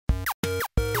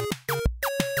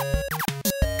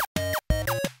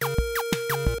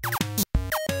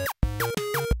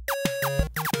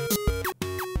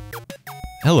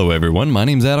Hello everyone, my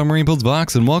name's Adam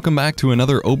Box and welcome back to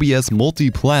another OBS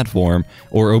Multiplatform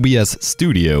or OBS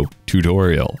Studio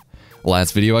tutorial.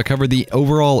 Last video I covered the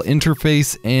overall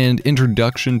interface and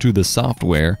introduction to the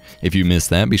software. If you missed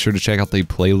that, be sure to check out the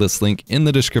playlist link in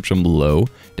the description below.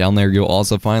 Down there you'll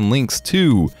also find links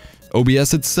to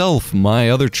OBS itself,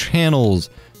 my other channels,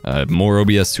 more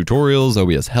OBS tutorials,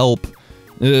 OBS help,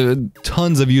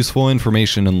 tons of useful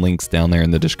information and links down there in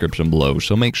the description below,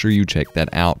 so make sure you check that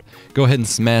out. Go ahead and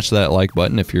smash that like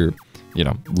button if you're,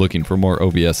 looking for more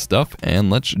OBS stuff,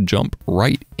 and let's jump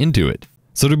right into it.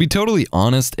 So to be totally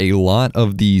honest, a lot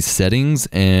of the settings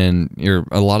and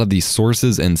a lot of the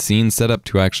sources and scene setup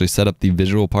to actually set up the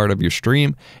visual part of your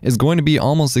stream is going to be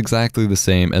almost exactly the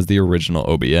same as the original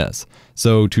OBS.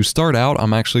 So to start out,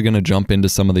 I'm actually going to jump into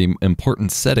some of the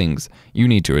important settings you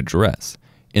need to address.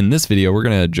 In this video, we're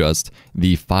going to adjust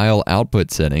the file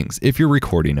output settings if you're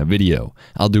recording a video.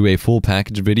 I'll do a full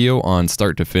package video on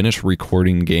start to finish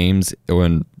recording games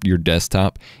on your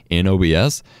desktop in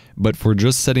OBS, but for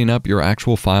just setting up your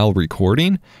actual file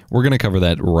recording, we're going to cover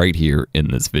that right here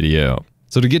in this video.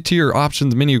 So to get to your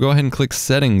options menu, go ahead and click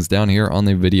settings down here on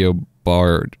the video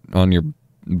bar on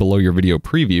below your video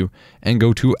preview and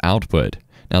go to output.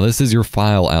 Now this is your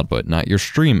file output, not your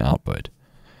stream output.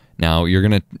 Now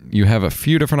you have a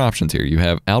few different options here. You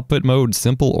have output mode,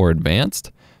 simple or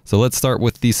advanced. So let's start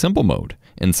with the simple mode.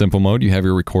 In simple mode, you have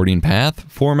your recording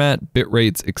path, format, bit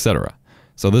rates, etc.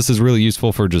 So this is really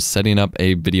useful for just setting up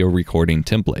a video recording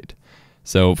template.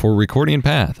 So for recording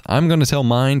path, I'm going to tell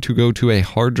mine to go to a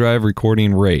hard drive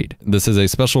recording RAID. This is a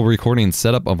special recording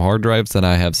setup of hard drives that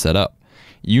I have set up.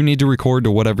 You need to record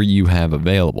to whatever you have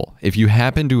available. If you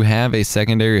happen to have a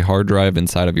secondary hard drive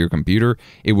inside of your computer,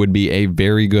 it would be a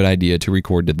very good idea to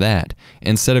record to that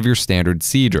instead of your standard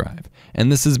C drive.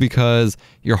 And this is because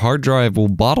your hard drive will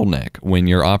bottleneck when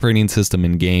your operating system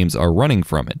and games are running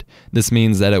from it. This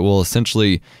means that it will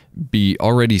essentially be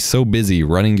already so busy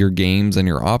running your games and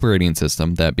your operating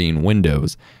system, that being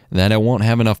Windows, that it won't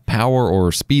have enough power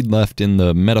or speed left in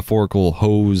the metaphorical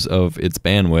hose of its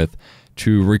bandwidth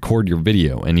to record your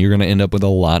video, and you're going to end up with a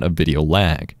lot of video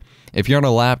lag. If you're on a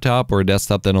laptop or a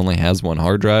desktop that only has one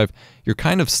hard drive, you're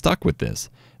kind of stuck with this.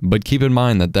 But keep in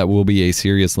mind that that will be a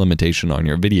serious limitation on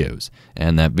your videos,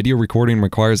 and that video recording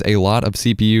requires a lot of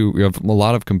CPU, you have a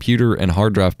lot of computer and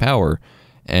hard drive power,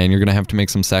 and you're going to have to make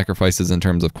some sacrifices in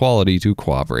terms of quality to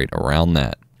cooperate around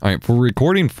that. Alright, for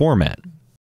recording format,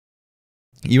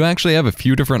 you actually have a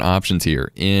few different options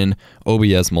here in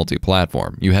OBS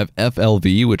Multiplatform. You have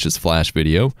FLV, which is flash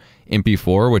video,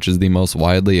 MP4, which is the most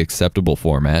widely acceptable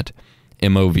format,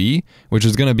 MOV, which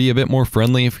is going to be a bit more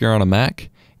friendly if you're on a Mac,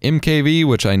 MKV,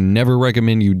 which I never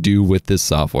recommend you do with this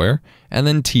software, and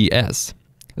then TS.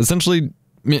 Essentially,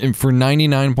 for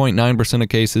 99.9% of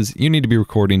cases, you need to be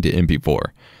recording to MP4.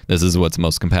 This is what's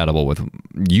most compatible with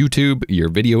YouTube, your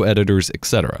video editors,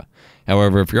 etc.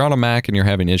 However, if you're on a Mac and you're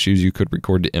having issues, you could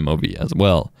record to MOV as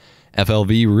well.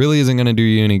 FLV really isn't going to do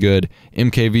you any good.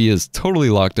 MKV is totally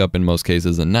locked up in most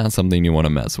cases and not something you want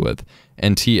to mess with.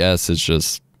 And TS is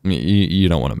just, you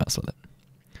don't want to mess with it.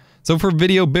 So for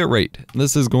video bitrate,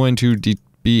 this is going to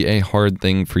be a hard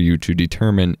thing for you to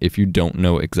determine if you don't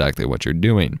know exactly what you're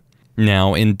doing.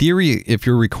 Now, in theory, if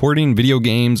you're recording video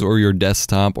games or your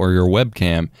desktop or your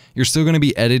webcam, you're still going to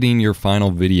be editing your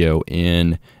final video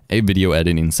in a video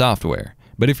editing software.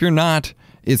 But if you're not,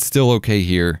 it's still okay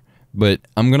here. But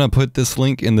I'm going to put this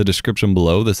link in the description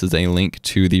below. This is a link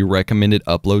to the recommended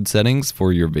upload settings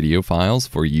for your video files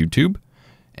for YouTube.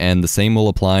 And the same will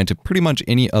apply to pretty much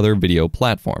any other video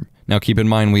platform. Now keep in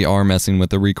mind we are messing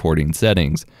with the recording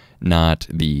settings, not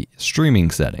the streaming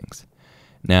settings.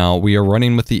 Now we are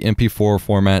running with the MP4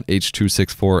 format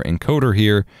H.264 encoder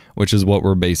here, which is what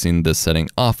we're basing this setting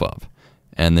off of.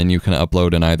 And then you can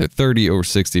upload in either 30 or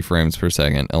 60 frames per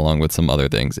second, along with some other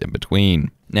things in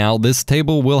between. Now this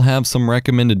table will have some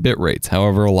recommended bit rates,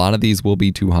 however a lot of these will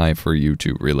be too high for you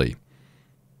to really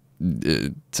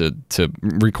to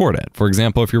record at. For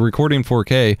example, if you're recording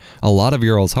 4K, a lot of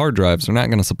your old hard drives are not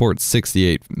going to support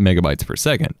 68 megabytes per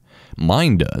second.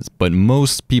 Mine does, but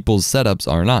most people's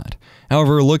setups are not.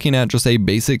 However, looking at just a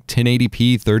basic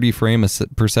 1080p 30 frames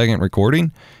per second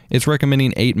recording, it's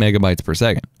recommending 8 megabytes per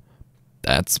second.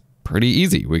 That's pretty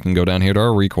easy. We can go down here to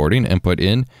our recording and put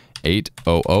in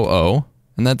 8000,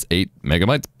 and that's 8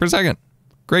 megabytes per second.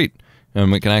 Great.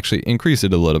 And we can actually increase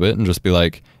it a little bit and just be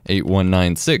like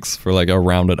 8196 for like a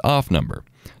rounded off number.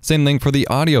 Same thing for the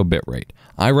audio bitrate.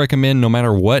 I recommend no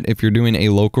matter what, if you're doing a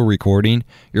local recording,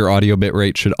 your audio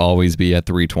bitrate should always be at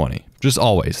 320. Just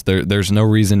always. There's no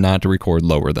reason not to record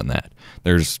lower than that.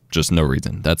 There's just no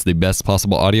reason. That's the best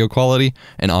possible audio quality,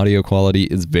 and audio quality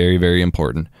is very, very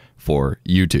important for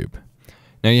YouTube.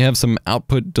 Now you have some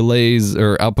output delays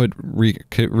or output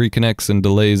reconnects and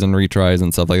delays and retries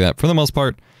and stuff like that. For the most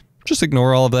part, just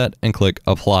ignore all of that and click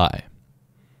apply.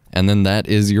 And then that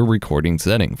is your recording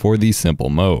setting for the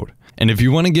simple mode. And if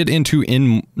you want to get into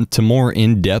more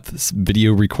in-depth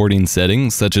video recording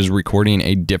settings, such as recording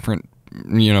a different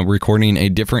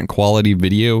quality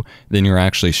video than you're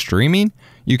actually streaming,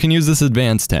 you can use this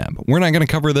advanced tab. We're not going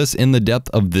to cover this in the depth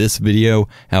of this video.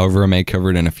 However, I may cover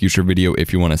it in a future video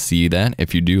if you want to see that.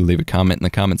 If you do, leave a comment in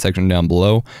the comment section down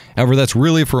below. However, that's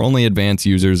really for only advanced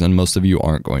users, and most of you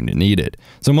aren't going to need it.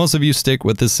 So most of you stick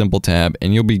with this simple tab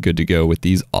and you'll be good to go with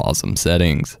these awesome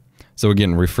settings. So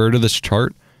again, refer to this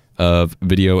chart of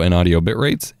video and audio bit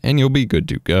rates and you'll be good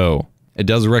to go. It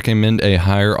does recommend a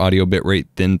higher audio bitrate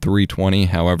than 320.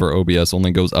 However, OBS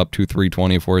only goes up to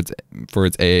 320 for its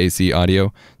AAC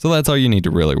audio, so that's all you need to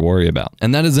really worry about.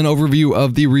 And that is an overview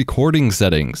of the recording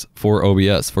settings for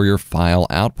OBS for your file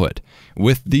output.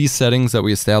 With these settings that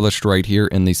we established right here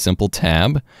in the simple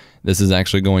tab, this is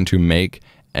actually going to make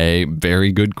a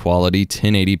very good quality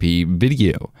 1080p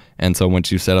video. And so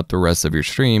once you set up the rest of your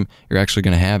stream, you're actually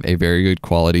going to have a very good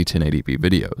quality 1080p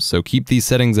video. So keep these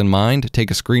settings in mind. Take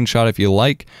a screenshot if you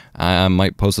like. I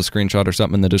might post a screenshot or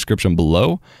something in the description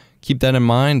below. Keep that in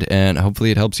mind, and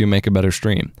hopefully it helps you make a better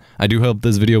stream. I do hope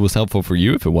this video was helpful for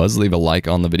you. If it was, leave a like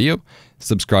on the video.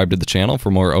 Subscribe to the channel for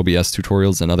more OBS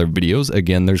tutorials and other videos.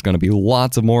 Again, there's going to be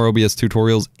lots of more OBS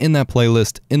tutorials in that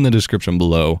playlist in the description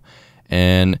below.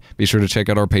 And be sure to check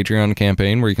out our Patreon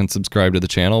campaign where you can subscribe to the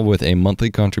channel with a monthly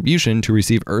contribution to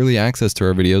receive early access to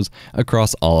our videos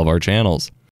across all of our channels.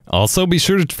 Also, be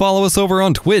sure to follow us over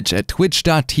on Twitch at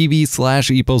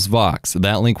twitch.tv/eposvox.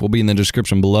 That link will be in the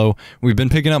description below. We've been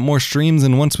picking up more streams,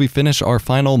 and once we finish our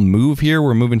final move here,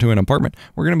 we're moving to an apartment,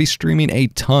 we're going to be streaming a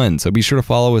ton, so be sure to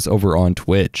follow us over on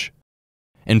Twitch.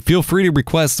 And feel free to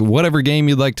request whatever game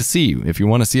you'd like to see. If you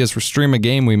want to see us stream a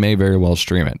game, we may very well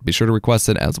stream it. Be sure to request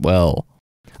it as well.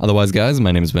 Otherwise, guys,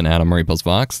 my name has been Adam or EPOS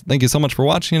Vox. Thank you so much for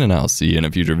watching, and I'll see you in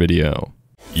a future video.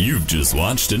 You've just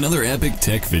watched another epic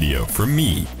tech video from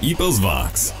me, EPOS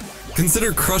Vox.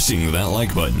 Consider crushing that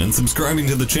like button and subscribing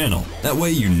to the channel. That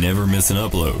way you never miss an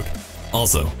upload.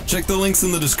 Also, check the links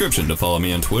in the description to follow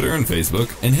me on Twitter and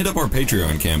Facebook, and hit up our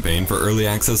Patreon campaign for early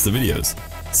access to videos.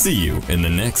 See you in the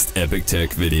next epic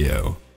tech video.